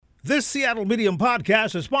This Seattle Medium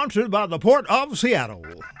podcast is sponsored by the Port of Seattle.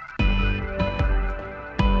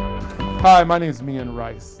 Hi, my name is Mian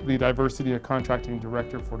Rice, the Diversity and Contracting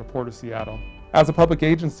Director for the Port of Seattle. As a public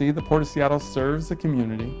agency, the Port of Seattle serves the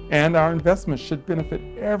community, and our investments should benefit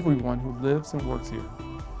everyone who lives and works here.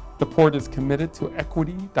 The Port is committed to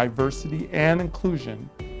equity, diversity, and inclusion,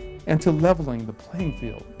 and to leveling the playing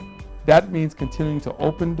field. That means continuing to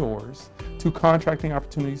open doors to contracting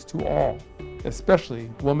opportunities to all, especially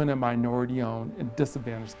women and minority-owned and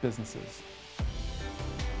disadvantaged businesses.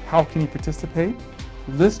 How can you participate?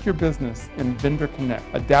 List your business in Vendor Connect,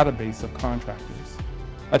 a database of contractors.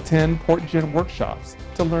 Attend PortGen workshops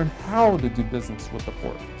to learn how to do business with the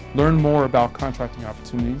Port. Learn more about contracting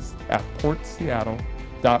opportunities at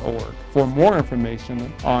portseattle.org. For more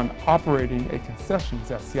information on operating a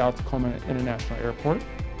concessions at Seattle-Tacoma International Airport,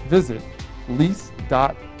 visit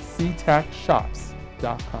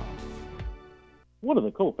lease.ctacshops.com. One of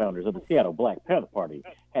the co-founders of the Seattle Black Panther Party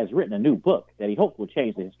has written a new book that he hopes will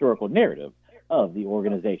change the historical narrative of the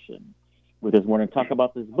organization. With us morning to talk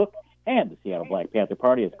about this book and the Seattle Black Panther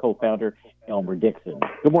Party is co-founder Elmer Dixon.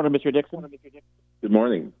 Good morning, Mr. Dixon. Good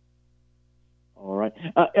morning. All right.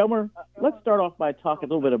 Elmer, let's start off by talking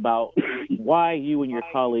a little bit about why you and your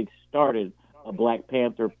colleagues started a Black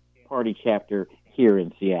Panther Party chapter here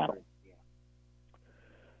in Seattle.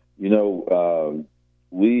 You know,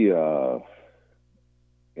 we,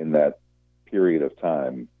 in that period of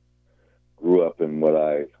time, grew up in what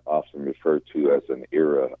I often refer to as an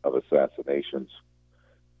era of assassinations.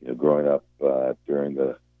 You know, growing up during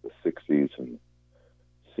the 60s and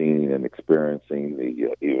seeing and experiencing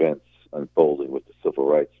the events unfolding with the Civil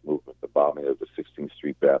Rights Movement, the bombing of the 16th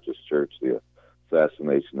Street Baptist Church, the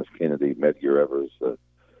assassination of Kennedy, Medgar Evers, the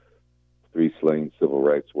 3 slain civil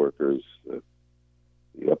rights workers, the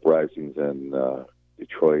uprisings in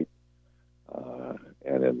Detroit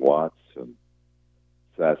and in Watts, and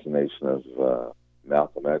assassination of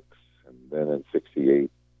Malcolm X, and then in '68,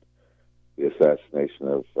 the assassination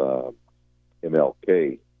of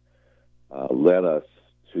MLK led us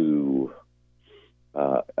to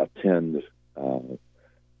attend the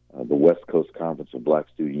West Coast Conference of Black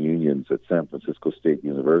Student Unions at San Francisco State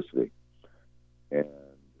University. And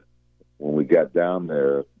when we got down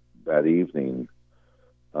there that evening,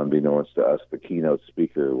 unbeknownst to us, the keynote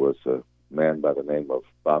speaker was a man by the name of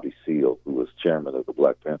Bobby Seale, who was chairman of the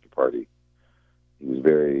Black Panther Party. He was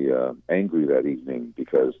very angry that evening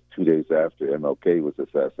because 2 days after MLK was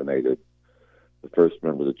assassinated, the first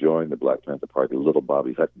member to join the Black Panther Party, little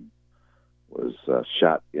Bobby Hutton, was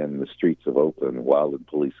shot in the streets of Oakland while in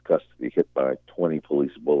police custody, hit by 20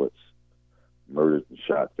 police bullets, murdered and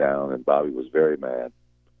shot down, and Bobby was very mad.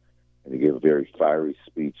 And he gave a very fiery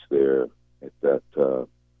speech there at that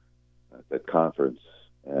conference.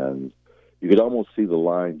 And you could almost see the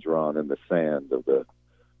line drawn in the sand of the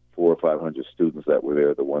 400 or 500 students that were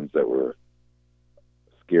there, the ones that were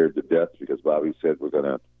scared to death because Bobby said, we're going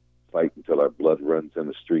to fight until our blood runs in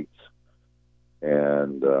the streets,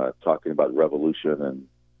 and talking about revolution. And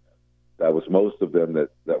that was most of them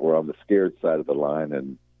that were on the scared side of the line.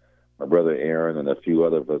 And my brother Aaron and a few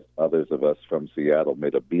others of us from Seattle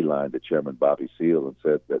made a beeline to Chairman Bobby Seale and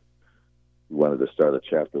said that we wanted to start a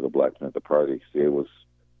chapter of the Black Panther Party. See,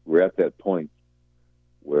 we're at that point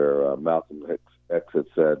where Malcolm X had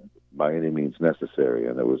said, by any means necessary.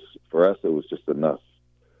 And for us, it was just enough.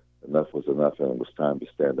 Enough was enough, and it was time to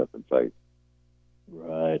stand up and fight.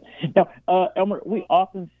 Right. Now, Elmer, we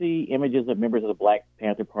often see images of members of the Black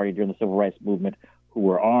Panther Party during the Civil Rights Movement who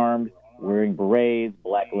were armed, wearing berets,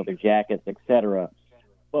 black leather jackets, etc.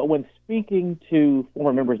 But when speaking to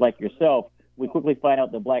former members like yourself, we quickly find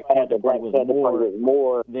out the Black Panther Party was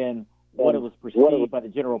more than what it was perceived by the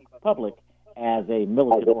general public as a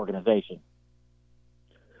militant organization.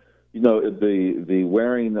 You know, the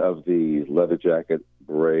wearing of the leather jacket,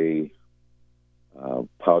 beret,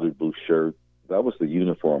 powdered blue shirt, that was the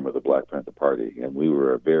uniform of the Black Panther Party, and we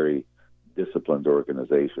were a very disciplined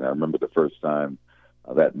organization. I remember the first time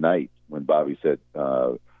that night when Bobby said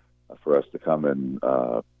for us to come and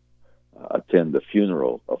attend the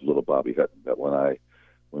funeral of little Bobby Hutton, that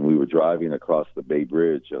when we were driving across the Bay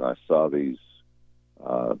Bridge and I saw these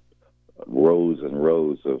rows and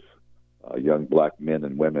rows of young black men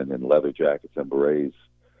and women in leather jackets and berets,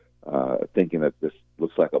 thinking that this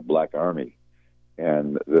looks like a black army.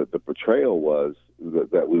 And the portrayal was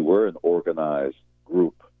that we were an organized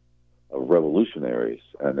group of revolutionaries,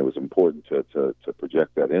 and it was important to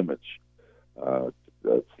project that image, to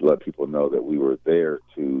let people know that we were there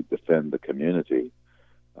to defend the community,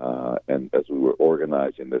 and as we were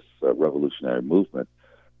organizing this revolutionary movement.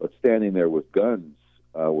 But standing there with guns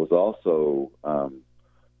was also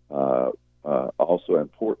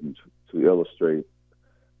illustrate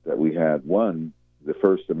that we had, one, the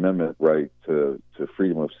First Amendment right to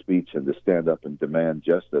freedom of speech and to stand up and demand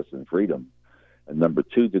justice and freedom. And number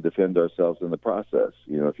two, to defend ourselves in the process.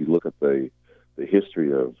 If you look at the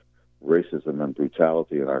history of racism and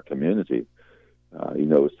brutality in our community,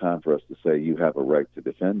 it's time for us to say you have a right to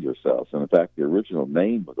defend yourselves. And in fact, the original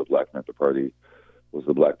name of the Black Panther Party was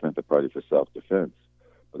the Black Panther Party for Self-Defense.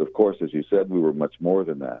 But of course, as you said, we were much more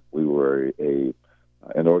than that. We were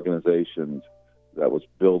an organization that was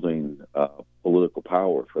building political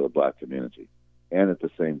power for the Black community, and at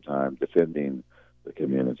the same time defending the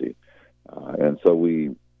community. And so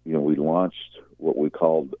we launched what we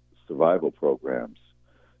called survival programs.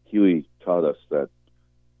 Huey taught us that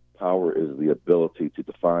power is the ability to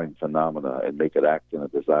define phenomena and make it act in a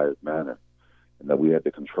desired manner, and that we had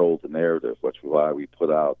to control the narrative, which is why we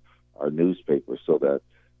put out our newspaper so that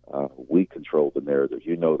we control the narrative.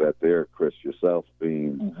 You know that there, Chris, yourself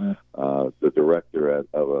being the director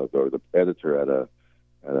or the editor at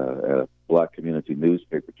a Black community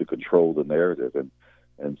newspaper, to control the narrative.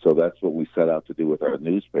 And so that's what we set out to do with our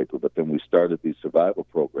newspaper. But then we started these survival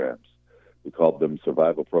programs. We called them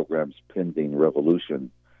survival programs pending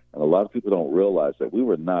revolution. And a lot of people don't realize that we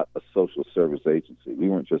were not a social service agency. We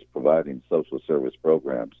weren't just providing social service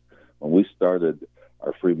programs. When we started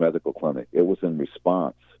our free medical clinic, it was in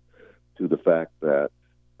response to the fact that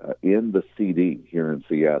in the CD here in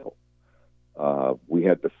Seattle, we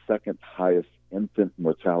had the second highest infant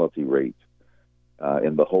mortality rate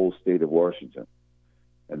in the whole state of Washington.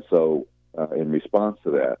 And so in response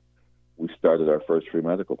to that, we started our first free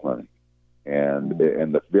medical clinic. And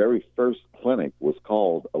the very first clinic was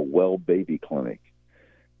called a Well Baby Clinic.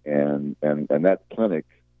 And that clinic,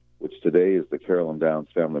 which today is the Carolyn Downs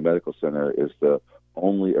Family Medical Center, is the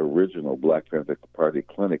only original Black Panther Party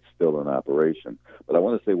clinic still in operation. But I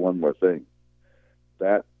want to say one more thing.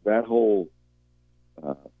 That whole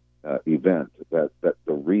event, that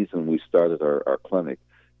the reason we started our clinic,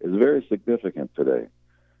 is very significant today.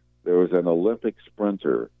 There was an Olympic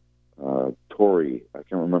sprinter, Tori, I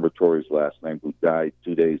can't remember Tori's last name, who died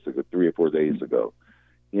 2 days ago, 3 or 4 days ago,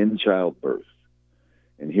 in childbirth.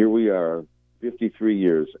 And here we are, 53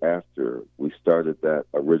 years after we started that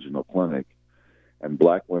original clinic, and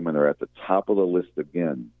Black women are at the top of the list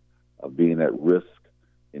again of being at risk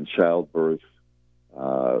in childbirth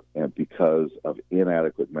and because of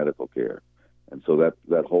inadequate medical care. And so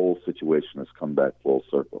that whole situation has come back full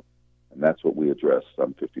circle. And that's what we addressed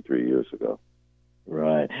some 53 years ago.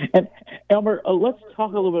 Right. And Elmer, let's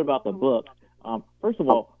talk a little bit about the book. First of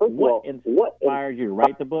all, what inspired you to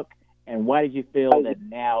write the book, and why did you feel that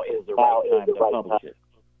now is the right time to publish it?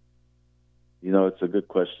 It's a good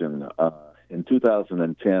question. In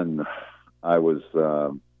 2010, I was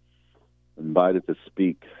invited to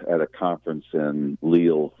speak at a conference in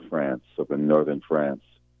Lille, France, up in northern France.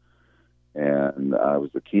 And I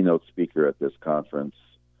was the keynote speaker at this conference.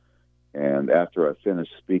 And after I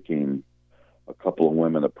finished speaking, a couple of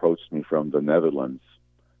women approached me from the Netherlands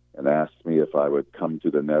and asked me if I would come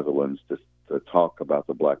to the Netherlands to talk about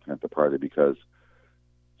the Black Panther Party, because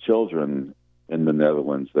children in the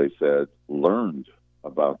Netherlands, they said, learned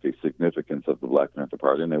about the significance of the Black Panther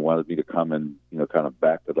Party, and they wanted me to come and, kind of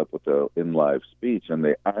back it up with a in-live speech. And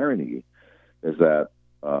the irony is that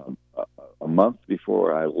a month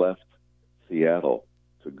before I left Seattle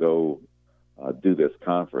to go do this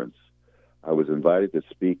conference, I was invited to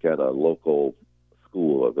speak at a local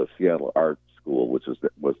school, the Seattle Art School, which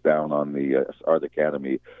was down on the Art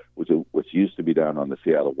Academy, which used to be down on the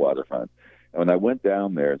Seattle waterfront. And when I went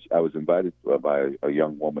down there, I was invited by a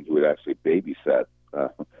young woman who had actually babysat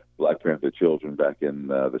Black Panther children back in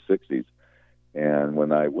the 60s. And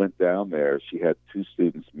when I went down there, she had two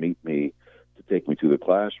students meet me to take me to the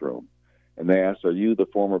classroom. And they asked, "Are you the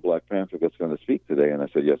former Black Panther that's going to speak today?" And I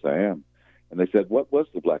said, "Yes, I am." And they said, "What was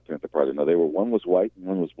the Black Panther Party?" Now, one was white and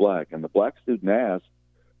one was black. And the black student asked,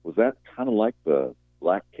 "Was that kind of like the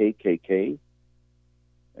black KKK?"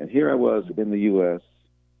 And here I was in the U.S.,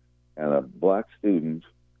 and a black student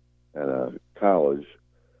at a college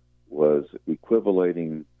was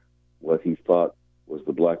equivalating what he thought was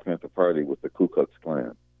the Black Panther Party with the Ku Klux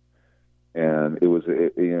Klan. And it was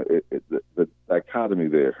the dichotomy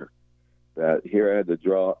there, that here I had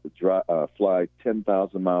to fly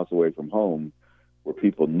 10,000 miles away from home where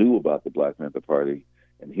people knew about the Black Panther Party,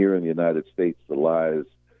 and here in the United States, the lies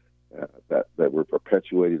that were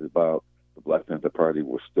perpetuated about the Black Panther Party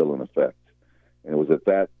were still in effect. And it was at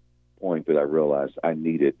that point that I realized I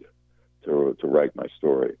needed to write my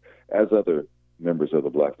story, as other members of the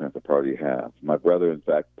Black Panther Party have. My brother, in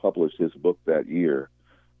fact, published his book that year.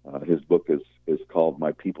 His book is called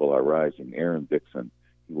My People Are Rising. Aaron Dixon.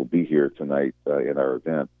 he will be here tonight in our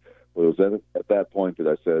event. But it was at that point that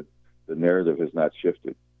I said the narrative has not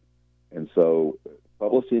shifted. And so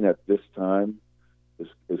publishing at this time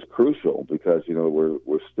is crucial because,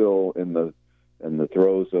 we're still in the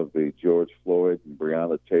throes of the George Floyd and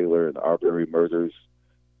Breonna Taylor and Arbery murders,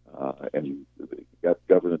 and got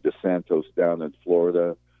Governor DeSantis down in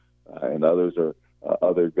Florida, and others are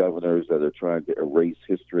other governors that are trying to erase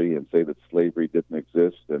history and say that slavery didn't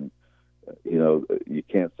exist, and you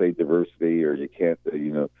can't say diversity, or you can't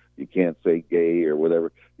say gay or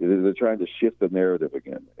whatever. They're trying to shift the narrative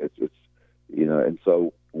again. It's and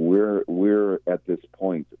so we're at this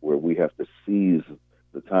point where we have to seize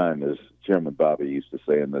the time, as Chairman Bobby used to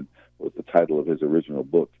say, and was the title of his original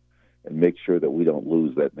book, and make sure that we don't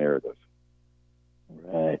lose that narrative.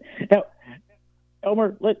 Right. Now,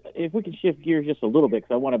 Elmer, if we can shift gears just a little bit,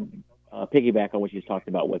 because I want to piggyback on what you talked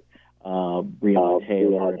about with Breonna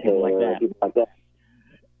Taylor and people like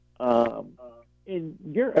that. In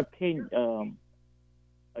your opinion,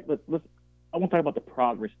 I want to talk about the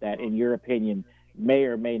progress that, in your opinion, may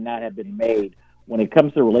or may not have been made when it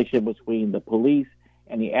comes to the relationship between the police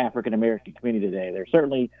and the African American community today. There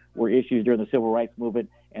certainly were issues during the Civil Rights Movement,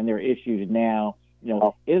 and there are issues now.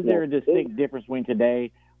 Is there a distinct difference between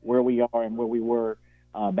today, where we are, and where we were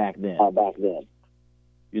back then?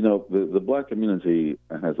 The Black community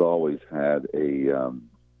has always had a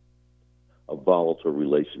volatile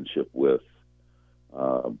relationship with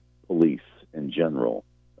police in general.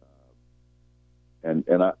 And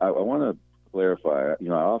I want to clarify, I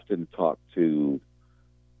often talk to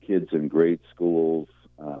kids in grade schools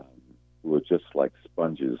who are just like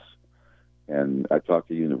sponges. And I talk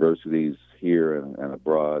to universities here and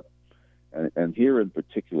abroad. And here in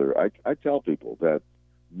particular, I tell people that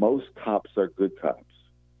most cops are good cops.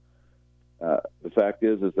 The fact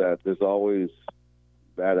is that there's always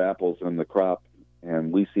bad apples in the crop,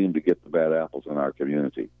 and we seem to get the bad apples in our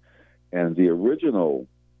community. And the original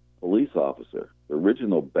police officer, the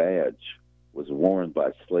original badge, was worn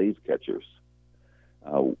by slave catchers.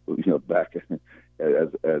 Back as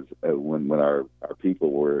when our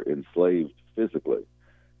people were enslaved physically,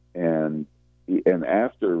 and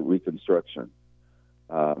after Reconstruction,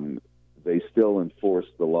 they still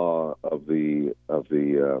enforced the law of the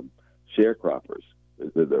sharecroppers,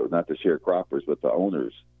 not the sharecroppers, but the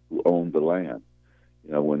owners who owned the land.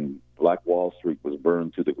 When Black Wall Street was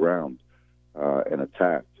burned to the ground and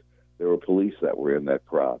attacked, there were police that were in that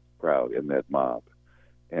crowd, in that mob.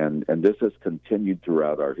 And this has continued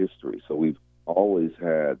throughout our history. So we've always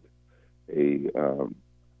had a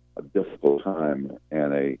difficult time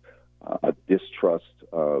and a distrust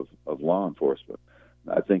of law enforcement.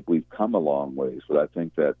 I think we've come a long ways, but I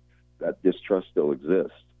think that distrust still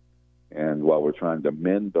exists. And while we're trying to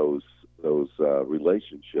mend those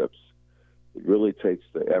relationships, it really takes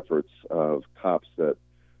the efforts of cops that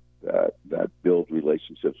build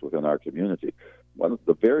relationships within our community. One of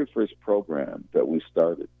the very first program that we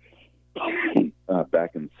started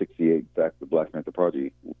back in '68, in fact, the Black Panther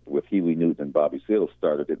Party with Huey Newton and Bobby Seale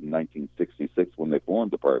started it in 1966 when they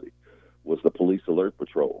formed the party, was the Police Alert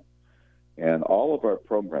Patrol. And all of our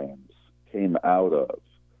programs came out of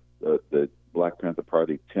the Black Panther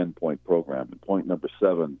Party 10-point program. And point number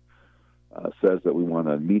 7 says that we want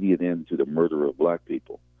an immediate end to the murder of black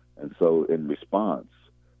people. And so in response,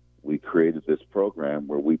 we created this program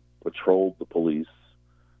where we patrolled the police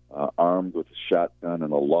armed with a shotgun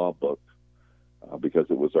and a law book because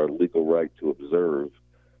it was our legal right to observe.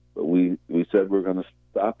 But we said we're going to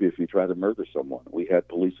stop you if you try to murder someone. We had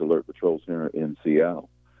police alert patrols here in Seattle.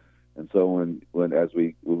 And so as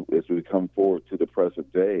we come forward to the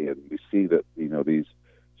present day, and we see that these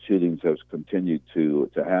shootings have continued to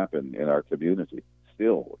happen in our community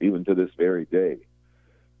still, even to this very day,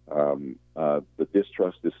 the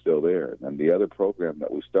distrust is still there. And the other program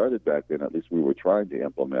that we started back then, at least we were trying to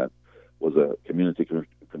implement, was a community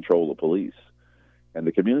control of police. And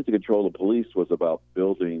the community control of police was about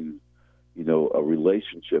building, a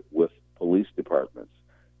relationship with police departments.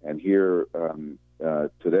 And here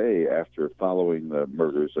today, after following the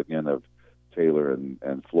murders again of Taylor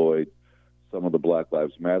and Floyd, some of the Black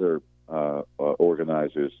Lives Matter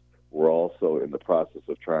organizers were also in the process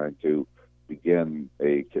of trying to begin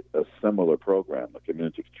a similar program, a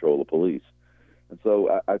community control of police. And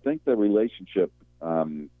so I think the relationship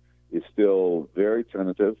is still very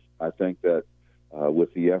tentative. I think that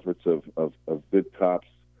with the efforts of good cops,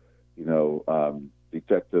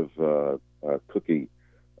 Detective Cookie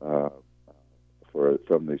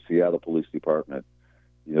from the Seattle Police Department,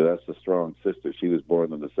 that's a strong sister. She was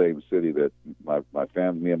born in the same city that my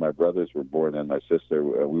family, me and my brothers were born in. My sister,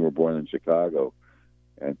 we were born in Chicago.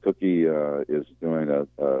 And Cookie is doing a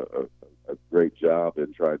great job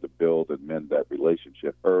in trying to build and mend that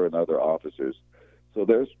relationship, her and other officers. So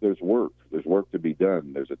there's work. There's work to be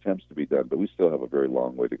done. There's attempts to be done, but we still have a very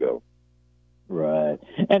long way to go. Right.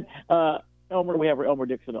 And Elmer, we have Elmer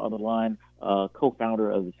Dixon on the line, co-founder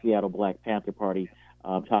of the Seattle Black Panther Party,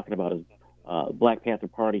 talking about his Black Panther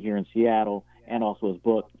Party here in Seattle and also his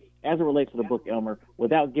book. As it relates to the book, Elmer,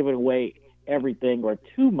 without giving away everything or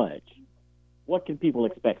too much, what can people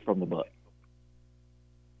expect from the book?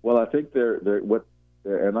 Well, I think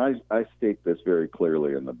and I state this very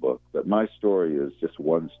clearly in the book, that my story is just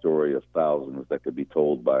one story of thousands that could be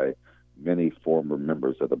told by many former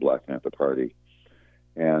members of the Black Panther Party.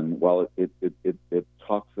 And while it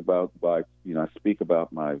talks about, I speak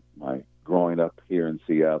about my growing up here in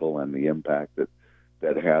Seattle and the impact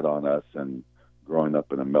that had on us, and growing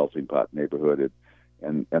up in a melting pot neighborhood,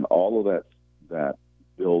 and all of that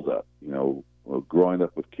build up, growing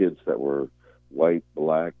up with kids that were white,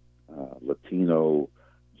 black, Latino,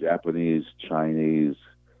 Japanese, Chinese,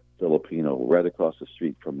 Filipino, right across the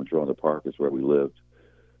street from Madrona Park is where we lived.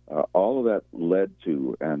 All of that led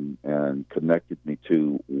to and connected me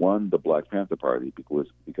to, one, the Black Panther Party,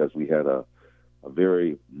 because we had a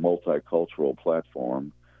very multicultural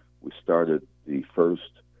platform. We started the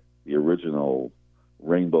original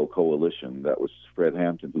Rainbow Coalition. That was Fred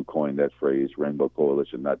Hampton who coined that phrase, Rainbow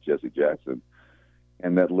Coalition, not Jesse Jackson.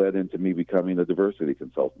 And that led into me becoming a diversity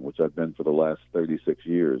consultant, which I've been for the last 36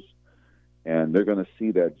 years. And they're going to see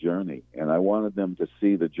that journey. And I wanted them to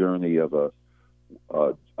see the journey of a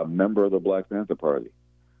member of the Black Panther Party,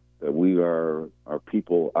 that we are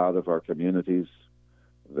people out of our communities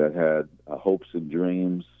that had hopes and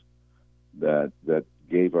dreams, that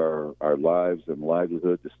gave our lives and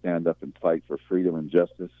livelihood to stand up and fight for freedom and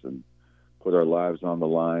justice and put our lives on the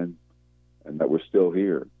line, and that we're still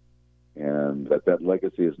here, and that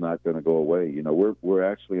legacy is not going to go away. We're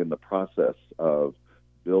actually in the process of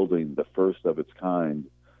building the first of its kind,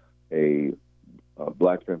 a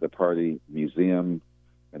Black Panther Party museum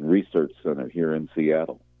and research center here in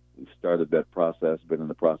Seattle. We've started that process, been in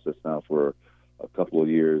the process now for a couple of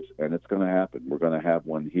years, and it's going to happen. We're going to have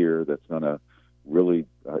one here that's going to really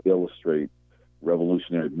illustrate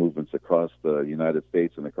revolutionary movements across the United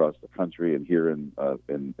States and across the country, and here in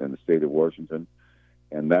the state of Washington.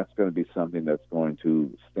 And that's going to be something that's going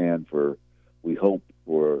to stand for, we hope,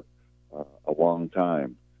 for a long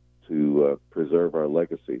time, to preserve our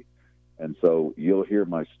legacy. And so you'll hear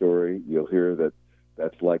my story. You'll hear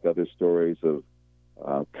that's like other stories of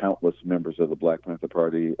countless members of the Black Panther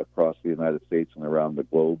Party across the United States and around the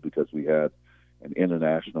globe, because we had an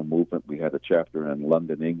international movement. We had a chapter in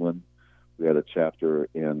London, England. We had a chapter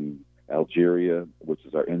in Algeria, which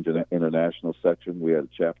is our international section. We had a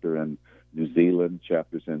chapter in New Zealand,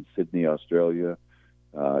 chapters in Sydney, Australia,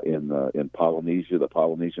 in Polynesia, the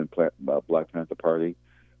Polynesian Black Panther Party.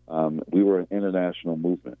 We were an international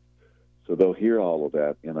movement. So they'll hear all of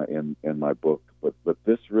that in my book. But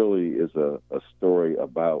this really is a story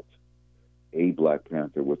about a Black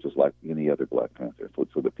Panther, which is like any other Black Panther,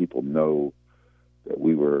 so that people know that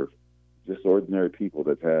we were just ordinary people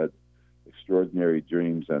that had extraordinary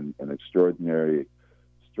dreams and extraordinary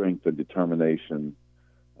strength and determination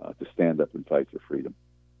to stand up and fight for freedom.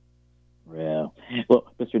 Yeah. Well,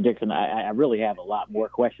 Mr. Dixon, I really have a lot more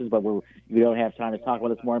questions, but we don't have time to talk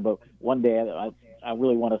about this morning. But one day I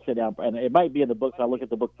really want to sit down, and it might be in the book, so I'll look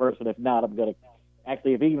at the book first, and if not, I'm going to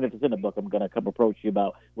actually, even if it's in the book, I'm going to come approach you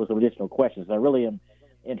with some additional questions. I really am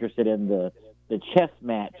interested in the chess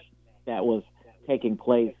match that was taking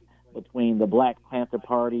place between the Black Panther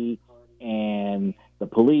Party and the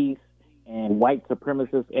police and white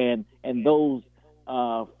supremacists and those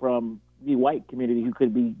from the white community who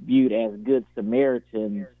could be viewed as good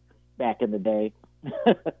Samaritans back in the day.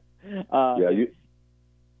 I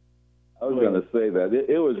was going to say that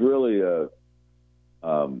it was really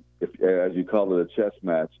as you call it, a chess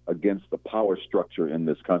match against the power structure in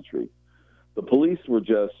this country. The police were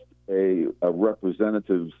just a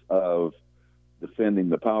representatives of defending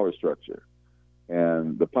the power structure,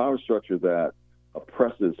 and the power structure that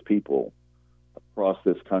oppresses people across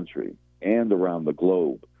this country and around the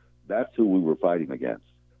globe. That's who we were fighting against.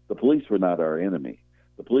 The police were not our enemy.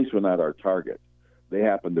 The police were not our target. They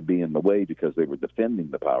happened to be in the way because they were defending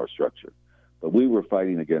the power structure. But we were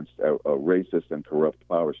fighting against a racist and corrupt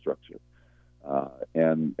power structure.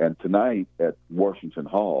 And tonight at Washington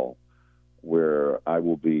Hall, where I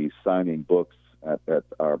will be signing books at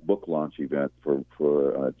our book launch event for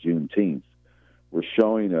Juneteenth, we're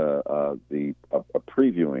showing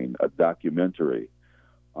previewing a documentary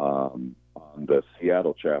on the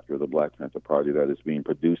Seattle chapter of the Black Panther Party that is being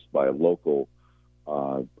produced by a local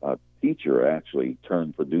a teacher actually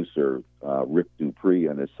turned producer, Rick Dupree,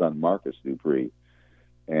 and his son Marcus Dupree.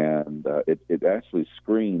 And it actually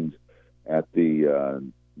screened at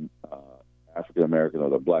the African American or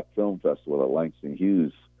the Black Film Festival at Langston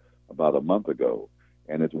Hughes about a month ago.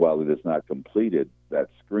 And while it is not completed, that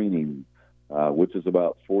screening, which is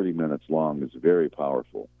about 40 minutes long, is very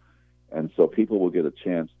powerful. And so people will get a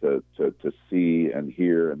chance to see and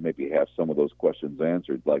hear and maybe have some of those questions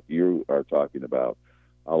answered, like you are talking about.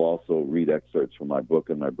 I'll also read excerpts from my book,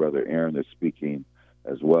 and my brother Aaron is speaking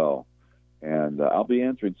as well. And I'll be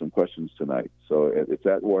answering some questions tonight. So it's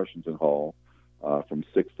at Washington Hall from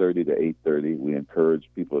 6:30 to 8:30. We encourage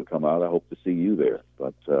people to come out. I hope to see you there.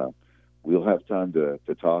 But we'll have time to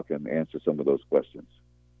talk and answer some of those questions.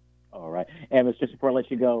 All right. And just before I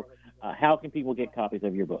let you go, how can people get copies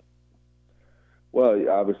of your book? Well,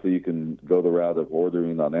 obviously, you can go the route of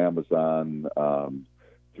ordering on Amazon.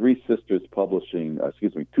 Two Sisters Publishing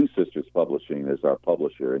is our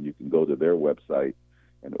publisher, and you can go to their website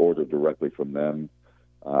and order directly from them.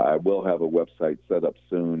 I will have a website set up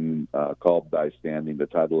soon called Die Standing, the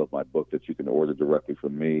title of my book, that you can order directly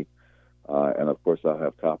from me. And, of course, I'll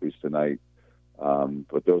have copies tonight.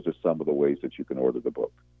 But those are some of the ways that you can order the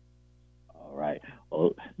book. All right.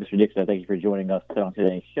 Well, Mr. Dixon, thank you for joining us on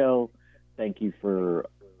today's show. Thank you for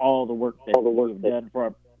all the work that you've done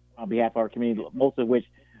on behalf of our community, most of which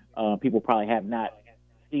people probably have not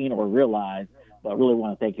seen or realized. But I really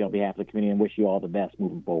want to thank you on behalf of the community and wish you all the best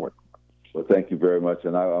moving forward. Well, thank you very much.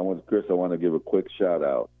 And Chris, I want to give a quick shout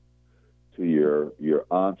out to your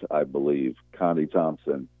aunt, I believe, Connie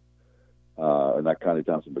Thompson. Not Connie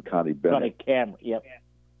Thompson, but Connie Bennett. Connie Cameron,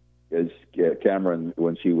 yep. Cameron,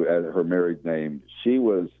 when she had her married name, she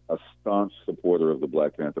was a staunch supporter of the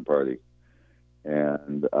Black Panther Party.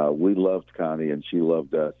 And we loved Connie, and she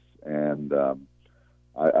loved us. And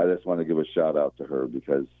I just want to give a shout out to her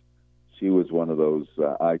because she was one of those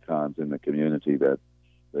icons in the community that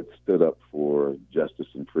stood up for justice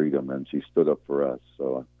and freedom, and she stood up for us.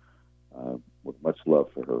 So with much love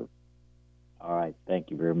for her. All right. Thank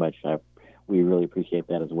you very much. We really appreciate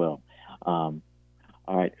that as well. All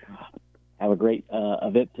right. Have a great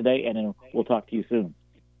event today, and then we'll talk to you soon.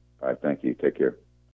 All right. Thank you. Take care.